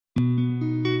Black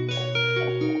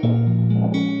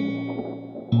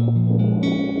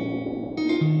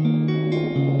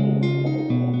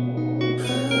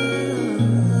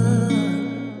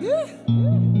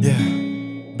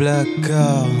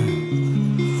Karl.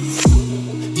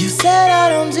 You said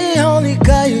I'm the only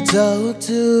guy you talk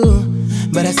to,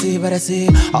 but I see,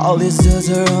 all these dudes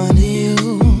are on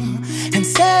you. And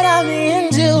said I'm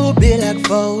in you, be like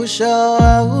for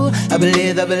sure. I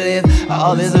believe,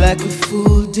 all this like a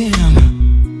fool,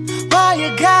 damn. Why you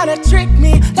gotta trick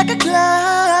me like a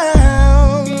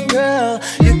clown, girl?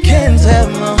 You can't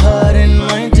have my heart and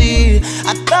my teeth.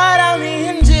 I thought I'm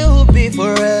in you, be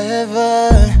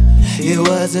forever. It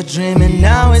was a dream and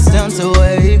now it's time to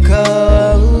wake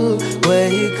up,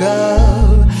 wake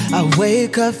up. I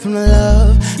wake up from the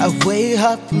love, I wake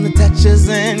up from the touches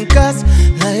and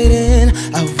gaslighting.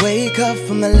 I wake up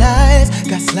from the lies,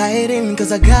 gaslighting.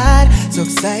 Cause I got so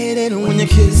excited when you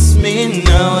kissed me.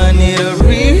 Now I need a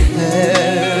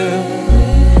rehab.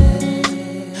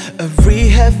 A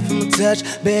rehab from a touch,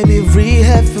 baby,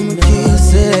 rehab from the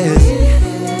kisses.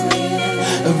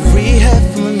 A rehab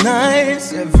from the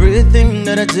nights, everything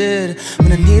that I did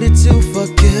when I needed to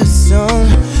focus on.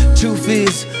 Truth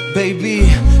is,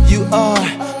 baby, you are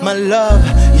my love,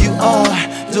 you are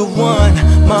the one,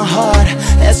 my heart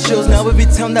has chose. Now every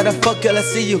time that I fuck, girl, I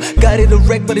see you. Got it a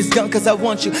wreck, but it's gone cause I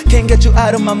want you. Can't get you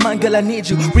out of my mind, girl, I need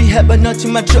you. Rehab, but not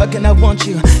you, my drug, and I want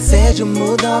you. Said you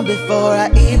moved on before I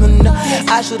even know.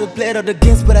 I should've played all the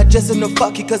games, but I just said no,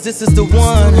 fuck it, cause this is the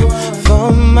one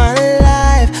for my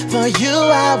life. For you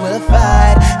I will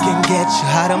fight. Can't get you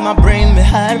out of my brain, me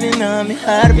hide me now, me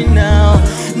hide me now.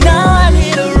 Now I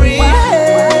need a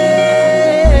rehab.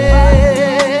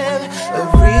 A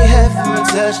rehab from a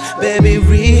touch, baby,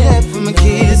 rehab from my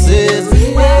kisses.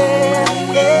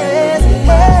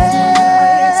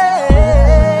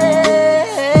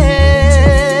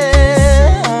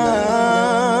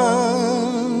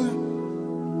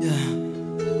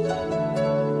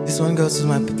 This one goes to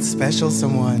my special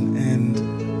someone, and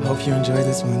I hope you enjoy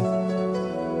this one.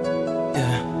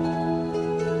 Yeah.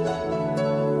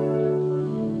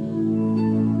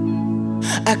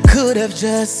 I could have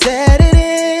just said it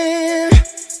in,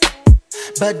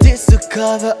 but this to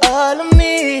cover all of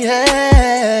me,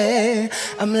 yeah.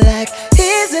 I'm like,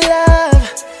 easy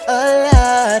love, a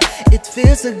lot. It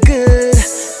feels so good,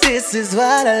 this is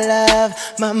what I love.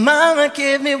 My mama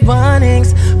gave me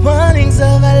warnings, warnings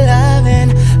of a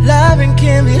loving. Loving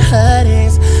can be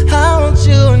hurtings, I want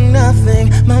you and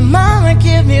nothing. My mama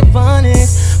gave me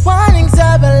warnings, warnings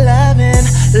of a loving.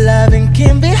 Loving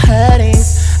can be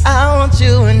hurtings, I want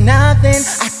you and nothing.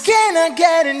 I cannot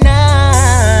get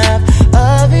enough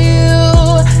of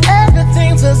you.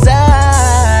 Everything feels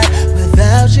right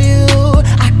without you.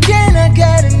 I cannot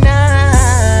get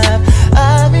enough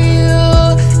of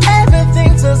you.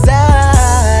 Everything feels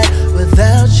right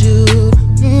without you.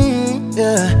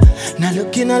 Yeah.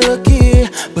 Now looky,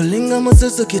 Bolinga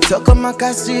Mususuki, Toko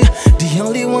Makasi. The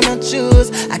only one I choose,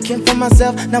 I can't for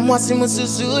myself. Now Mwasi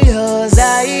Mususu, yours,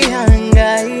 I am.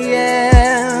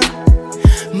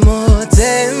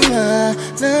 Motema,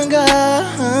 Nanga,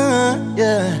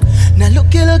 yeah. Now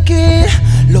looky,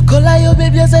 Lokola yo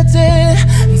baby azate.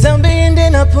 Nzambe inde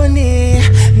na poni,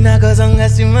 Nagazanga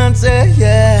simante,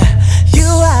 yeah. You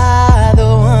are the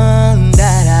one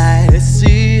that I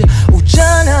see.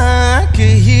 Ujana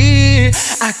kihi,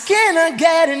 I cannot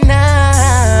get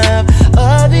enough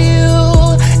of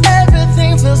you.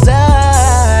 Everything feels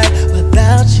right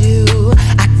without you.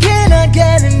 I cannot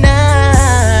get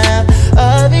enough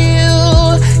of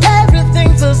you.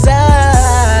 Everything feels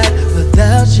right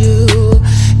without you.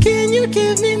 Can you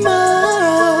give me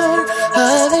more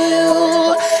of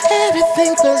you?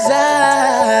 Everything feels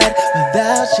right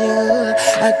without you.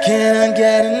 I cannot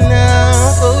get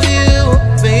enough of you,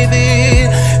 baby.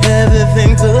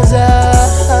 Everything feels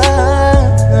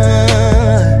right.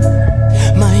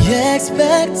 My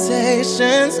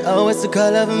expectations always the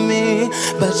color of me,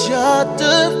 but you're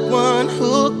the one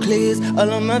who clears all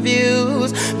of my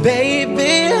views.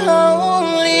 Baby,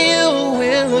 only you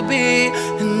will be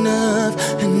enough,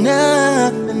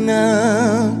 enough,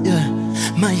 enough, yeah.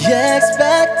 My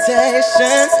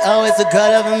expectations always the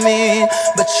color of me,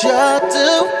 but you're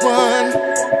the one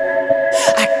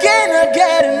I cannot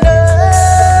get